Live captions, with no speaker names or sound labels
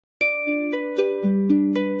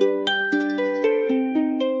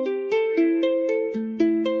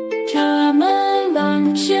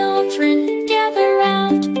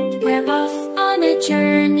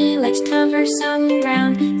cover some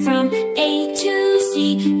ground. From A to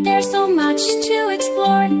Z, there's so much to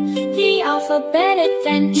explore. The alphabet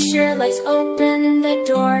adventure, let's open the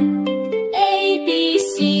door. A, B,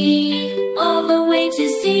 C, all the way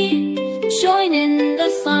to Z. Join in the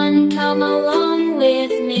fun, come along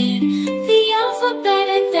with me. The alphabet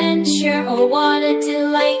adventure, oh what a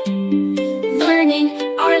delight.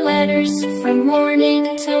 Learning our letters from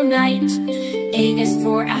morning till night. A is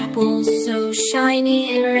for apple, so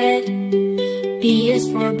shiny and red. B is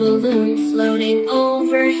for balloon floating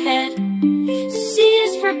overhead. C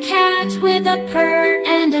is for cat with a purr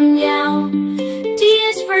and a meow. D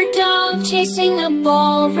is for dog chasing a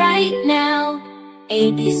ball right now.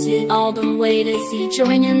 A, B, C, all the way to Z,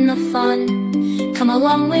 join in the fun. Come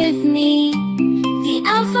along with me. The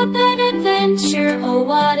alphabet adventure, oh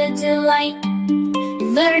what a delight.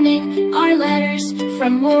 Learning our letters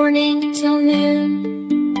from morning till noon.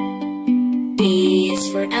 B is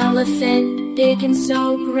for elephant, big and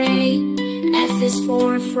so gray. F is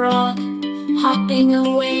for frog, hopping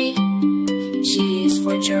away. G is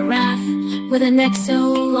for giraffe, with a neck so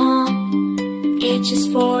long. H is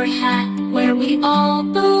for hat, where we all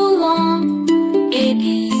belong. A,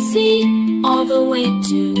 B, C, all the way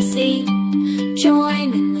to Z.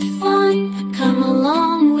 Join in the fun, come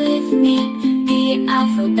along with me. The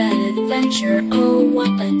alphabet adventure, oh what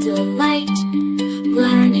a delight.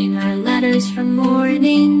 Learning our letters from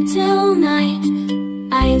morning till night.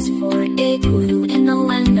 I is for igloo in the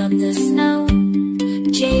land of the snow.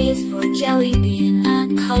 J is for jelly bean,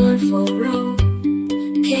 a colorful row.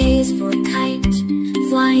 K is for kite,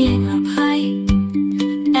 flying up high.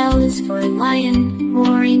 L is for lion,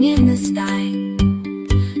 roaring in the sky.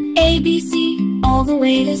 A, B, C, all the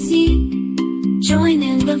way to Z. Join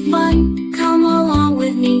in the fun, come along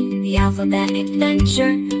with me. The alphabet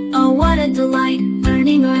adventure, oh what a delight.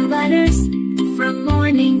 Learning our letters from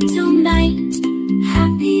morning till night.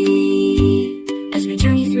 Happy as we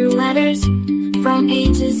journey through letters from A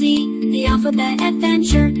to Z. The alphabet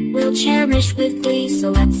adventure we'll cherish with glee. So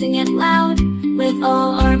let's sing it loud with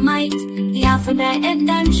all our might. The alphabet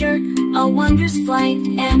adventure, a wondrous flight.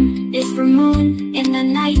 M is for moon in the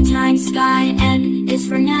nighttime sky. N is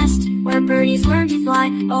for nest, where birdies learn to fly.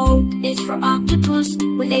 O is for octopus,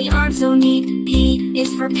 with 8 arms so neat. P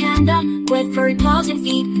is for panda, with furry paws and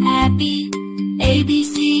feet. Happy, A, B,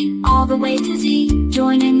 C, all the way to Z.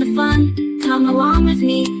 Join in the fun, come along with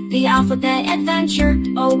me. The alphabet adventure,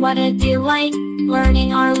 oh what a delight.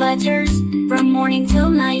 Learning our letters from morning till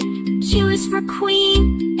night. Q is for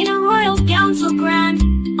queen, in a royal gown so grand.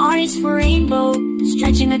 R is for rainbow,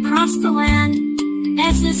 stretching across the land.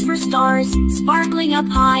 S is for stars, sparkling up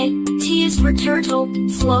high. T is for turtle,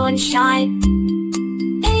 slow and shy.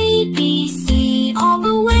 A, B, C, all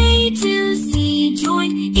the way to Z.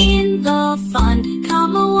 Join in the fun,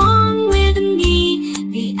 come along with me.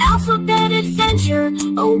 The alphabet adventure,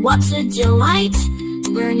 oh what's a delight.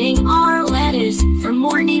 Learning our letters from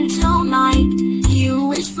morning till night.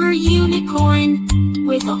 U is for unicorn,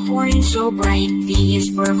 with a horn so bright. V is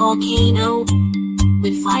for volcano,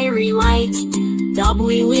 with fiery light.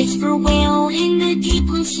 W is for whale in the deep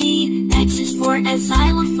blue sea. X is for a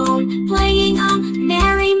xylophone, playing a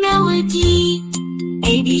merry melody.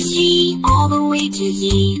 A, B, C, all the way to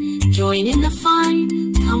Z. Join in the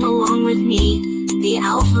fun, come along with me. The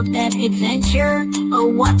alphabet adventure, oh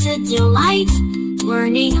what a delight.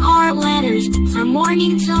 Learning our letters from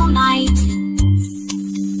morning till night.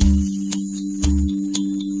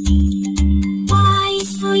 Y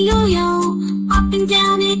is for yo-yo, up and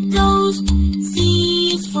down it goes.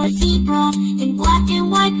 Z is for zebra, in black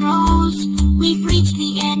and white rows. We've reached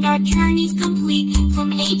the end, our journey's complete.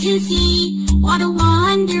 From A to Z, what a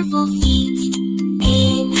wonderful feat.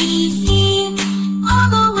 A, B, C, all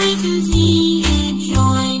the way to Z.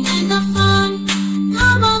 Join in the fun,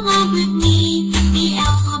 come along with me. The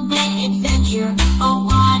alphabet adventure, oh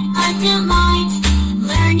what a delight.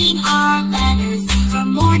 Learning our letters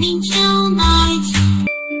from morning till night.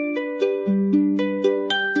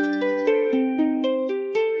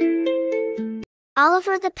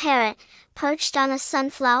 Oliver the parrot, perched on a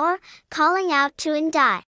sunflower, calling out to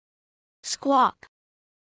Indi. Squawk!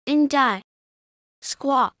 Indi!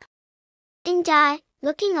 Squawk! Indi,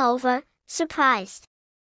 looking over, surprised.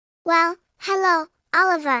 Well, hello,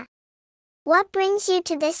 Oliver. What brings you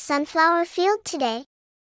to this sunflower field today?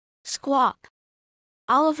 Squawk!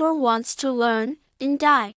 Oliver wants to learn,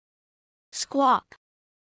 Indi. Squawk!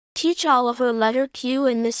 Teach Oliver letter Q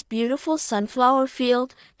in this beautiful sunflower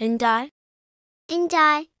field, Indi.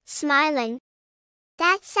 Indi, smiling.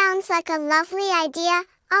 That sounds like a lovely idea,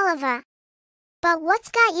 Oliver. But what's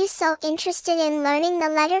got you so interested in learning the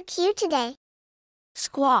letter Q today?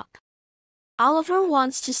 Squawk! Oliver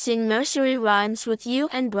wants to sing nursery rhymes with you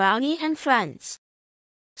and Brownie and friends.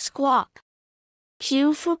 Squawk.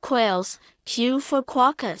 Q for quails, Q for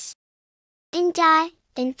quokkas. And Di,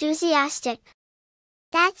 enthusiastic.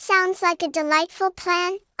 That sounds like a delightful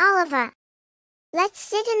plan, Oliver. Let's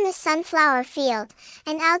sit in the sunflower field,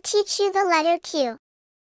 and I'll teach you the letter Q.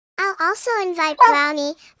 I'll also invite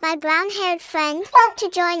Brownie, my brown-haired friend, to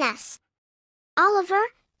join us. Oliver,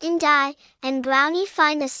 Di, and Brownie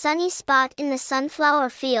find a sunny spot in the sunflower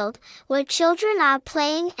field, where children are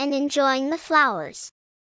playing and enjoying the flowers.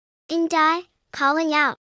 Di, calling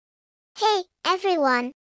out, "Hey,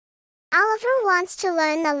 everyone! Oliver wants to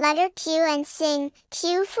learn the letter Q and sing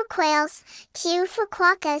Q for quails, Q for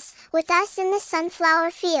quokkas with us in the sunflower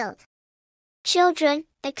field." Children,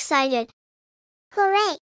 excited.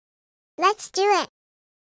 Hooray! Let's do it!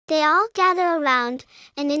 They all gather around,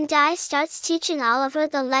 and Di starts teaching Oliver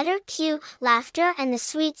the letter Q. Laughter and the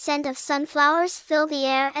sweet scent of sunflowers fill the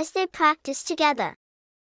air as they practice together.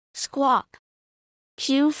 Squawk.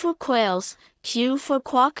 Q for quails, Q for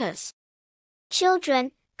quokkas.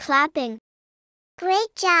 Children, clapping.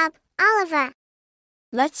 Great job, Oliver!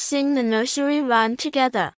 Let's sing the nursery rhyme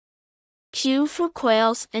together. Q for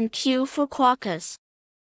quails and Q for quokkas.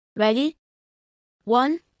 Ready?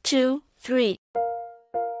 1, 2, 3.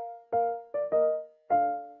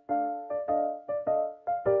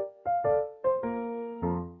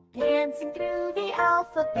 Dancing through the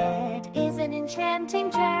alphabet is an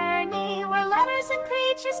enchanting journey where letters and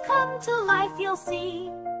creatures come to life, you'll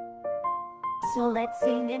see. So let's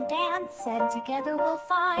sing and dance, and together we'll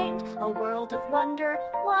find a world of wonder,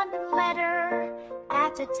 one letter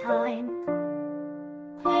at a time.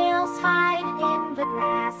 Quails hide in the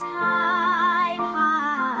grass, hide,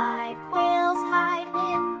 hide. Quails hide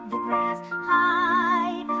in the grass,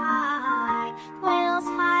 hide, hide. Quails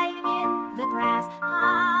hide in the grass,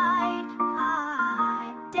 hide,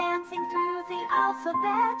 hide. Dancing through the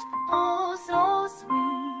alphabet, oh so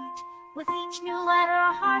sweet. With each new letter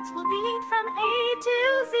our hearts will beat from A to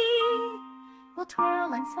Z. We'll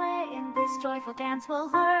twirl and sway in this joyful dance, we'll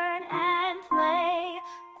learn and play.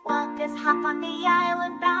 Quokkas hop on the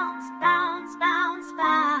island, bounce, bounce, bounce,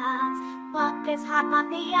 bounce. Quokkas hop on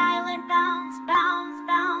the island, bounce, bounce,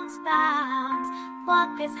 bounce, bounce.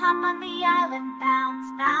 Quokkas hop on the island, bounce,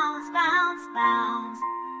 bounce, bounce, bounce.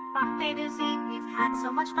 From A to Z, we've had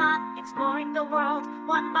so much fun exploring the world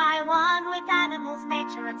one by one with animals,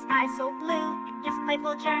 nature, and sky so blue. In this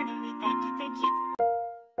playful journey, we thank you, thank you.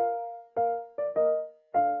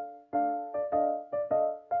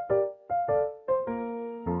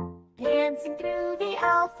 Dancing through the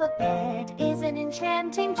alphabet is an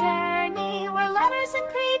enchanting journey where letters and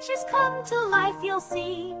creatures come to life, you'll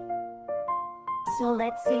see. So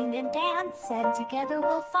let's sing and dance, and together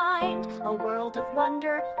we'll find a world of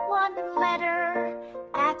wonder, one letter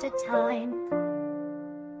at a time.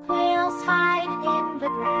 Quails hide in the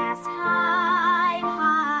grass, hide,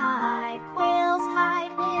 hide. Quails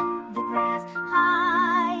hide in the grass,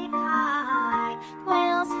 hide, hide.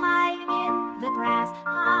 Quails hide in the grass,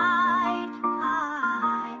 hide,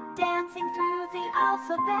 hide. Dancing through the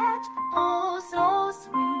alphabet, oh so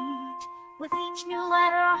sweet. With each new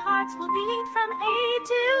letter our hearts will beat from A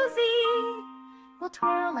to Z. We'll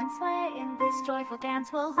twirl and sway in this joyful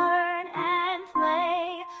dance, we'll learn and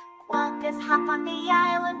play. Quokkas hop on the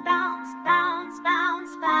island, bounce, bounce,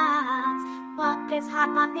 bounce, bounce. Quokkas hop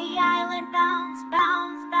on the island, bounce,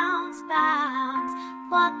 bounce, bounce, bounce.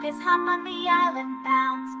 Quokkas hop on the island,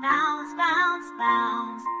 bounce, bounce, bounce,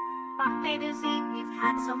 bounce. From A to Z, we've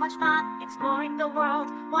had so much fun exploring the world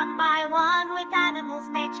one by one with animals,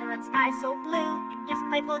 nature, and sky so blue. In this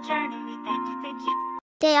playful journey, we thank you, thank you.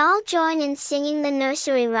 They all join in singing the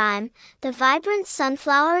nursery rhyme, the vibrant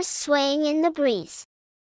sunflowers swaying in the breeze.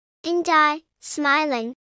 Di,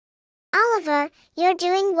 smiling. Oliver, you're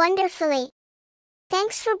doing wonderfully.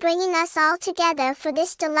 Thanks for bringing us all together for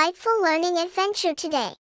this delightful learning adventure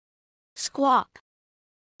today. Squawk.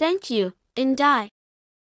 Thank you, Di.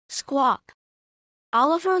 Squawk.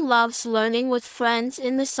 Oliver loves learning with friends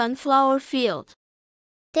in the sunflower field.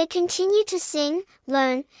 They continue to sing,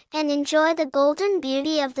 learn, and enjoy the golden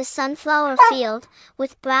beauty of the sunflower field,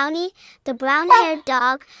 with Brownie, the brown-haired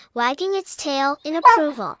dog, wagging its tail in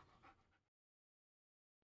approval.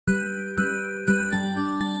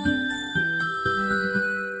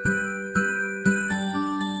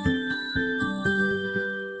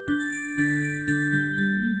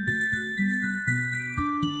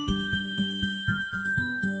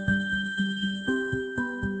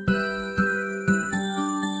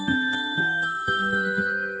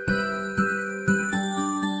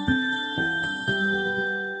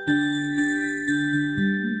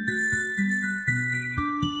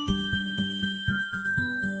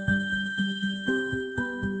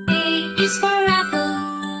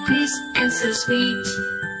 and so sweet.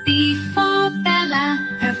 B for Bella,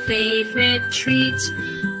 her favorite treat.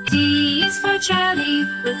 D is for Charlie,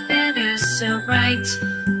 with feathers so bright.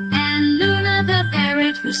 And Luna the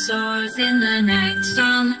parrot, who soars in the night.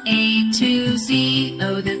 From A to Z,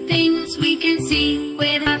 oh, the things we can see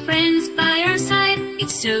with our friends by our side.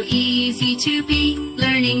 It's so easy to be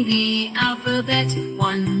learning the alphabet,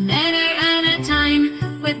 one letter at a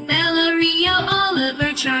time. With Bella, Rio,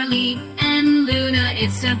 Oliver, Charlie, and Luna,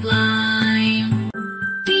 it's sublime.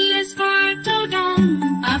 D is for Dodon,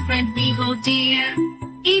 a friend we hold dear.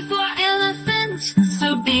 E for elephant,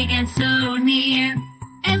 so big and so near.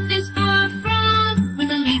 F is for frog,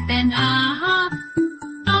 with a leap and a hop.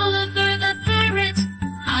 Oliver the parrot,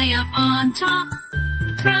 high up on top.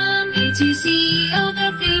 From A to Z, oh,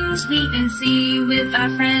 the things we can see with our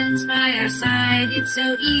friends by our side. It's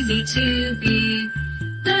so easy to be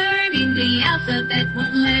learning the alphabet,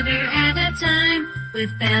 one letter at a time.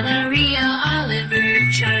 With Bella, Rio,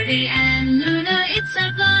 Oliver, Charlie, and Luna, it's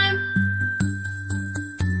sublime.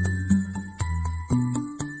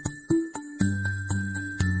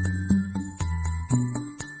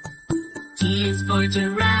 G is for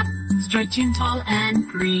giraffe, stretching tall and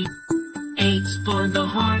free. H for the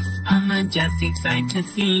horse, a majestic sight to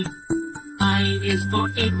see. I is for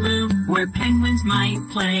igloo, where penguins might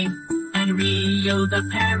play. And Rio the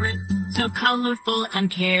parrot, so colorful and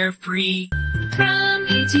carefree. From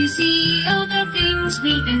A to Z, oh, the things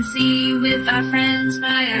we can see with our friends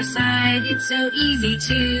by our side. It's so easy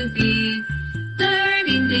to be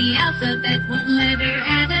learning the alphabet, one letter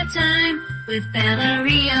at a time. With Bella,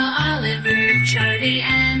 Rio, Oliver, Charlie,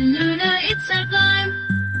 and Luna, it's sublime.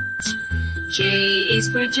 J is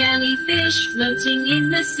for jellyfish floating in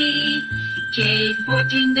the sea. K for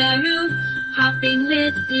kangaroo, hopping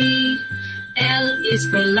with glee. L is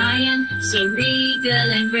for lion, so regal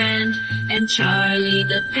and grand. And Charlie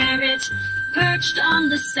the parrot, perched on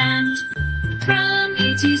the sand. From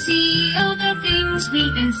A to Z, oh, the things we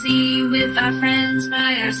can see with our friends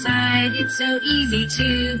by our side. It's so easy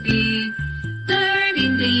to be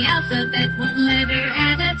learning the alphabet, one letter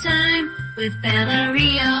at a time. With Bella,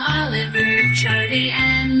 Rio, Oliver, Charlie,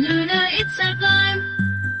 and Luna, it's sublime.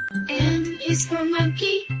 M is for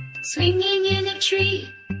monkey, swinging in a tree.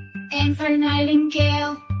 N for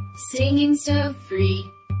nightingale, singing so free.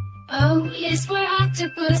 O is for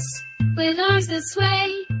octopus, with arms that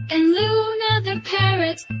sway. And Luna the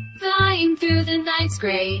parrot, flying through the night's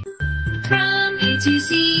gray. From A to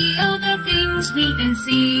Z, oh, the things we can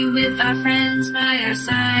see with our friends by our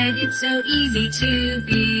side. It's so easy to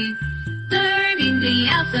be learning the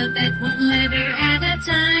alphabet, one letter at a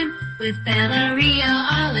time. With Bella, Rio,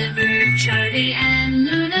 Oliver, Charlie, and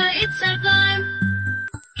Luna, it's sublime.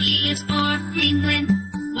 E is for penguin,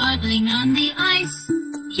 waddling on the ice.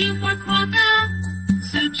 Q for quokka,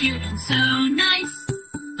 so cute and so nice.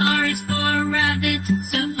 R is for rabbit,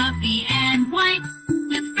 so fluffy and white.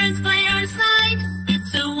 With friends by our side,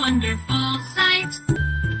 it's a wonderful sight.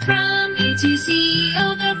 From A to Z,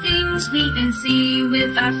 oh, the things we can see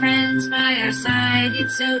with our friends by our side.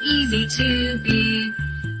 It's so easy to be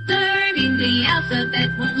learning the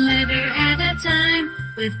alphabet, one letter at a time.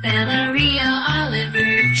 With Bella, Rio,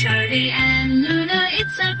 Oliver, Charlie, and Luna,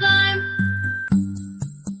 it's sublime.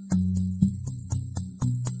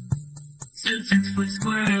 So X for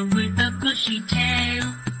squirrel with a bushy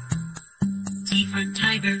tail. T for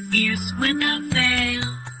tiger, fierce without fail.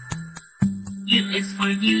 U is for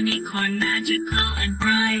unicorn, magical and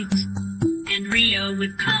bright. And Rio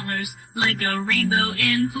with colors like a rainbow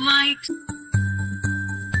in flight.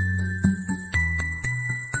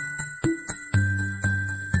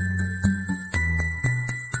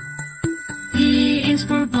 V is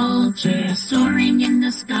for vulture, soaring in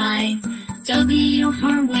the sky. W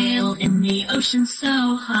for whale, in the ocean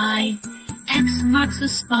so high. X marks the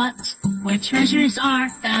spot where treasures are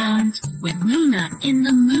found. With Luna in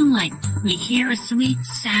the moonlight, we hear a sweet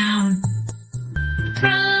sound.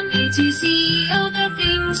 From A to Z, oh, the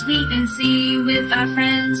things we can see with our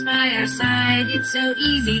friends by our side. It's so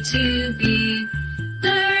easy to be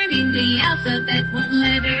learning the alphabet, one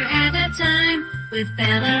letter at a time. With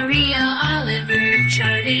Bella, Rio, Oliver,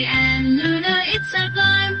 Charlie, and Luna, it's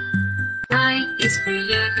sublime. Y is for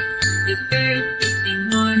yak, with fur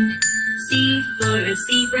and horn. C for a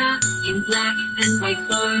zebra, in black and white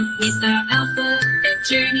form. With our alphabet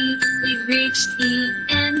journey, we've reached the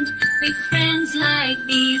end. With friends like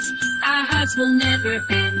these, our hearts will never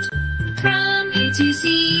bend. From A to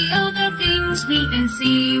Z, oh, the things we can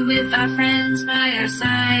see with our friends by our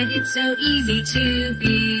side. It's so easy to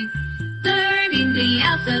be learning the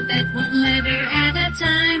alphabet, one letter at a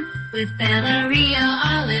time. With Bellaria,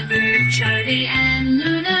 Oliver, Charlie, and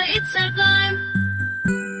Luna, it's sublime.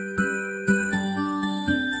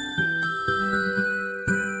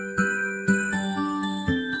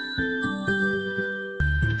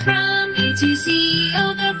 From A to Z,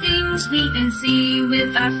 all the things we can see.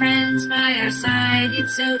 With our friends by our side,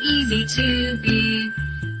 it's so easy to be.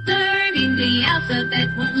 Learning the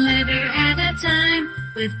alphabet one letter at a time.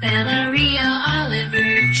 With Bellaria,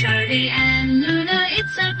 Oliver, Charlie, and Luna,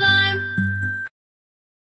 it's sublime.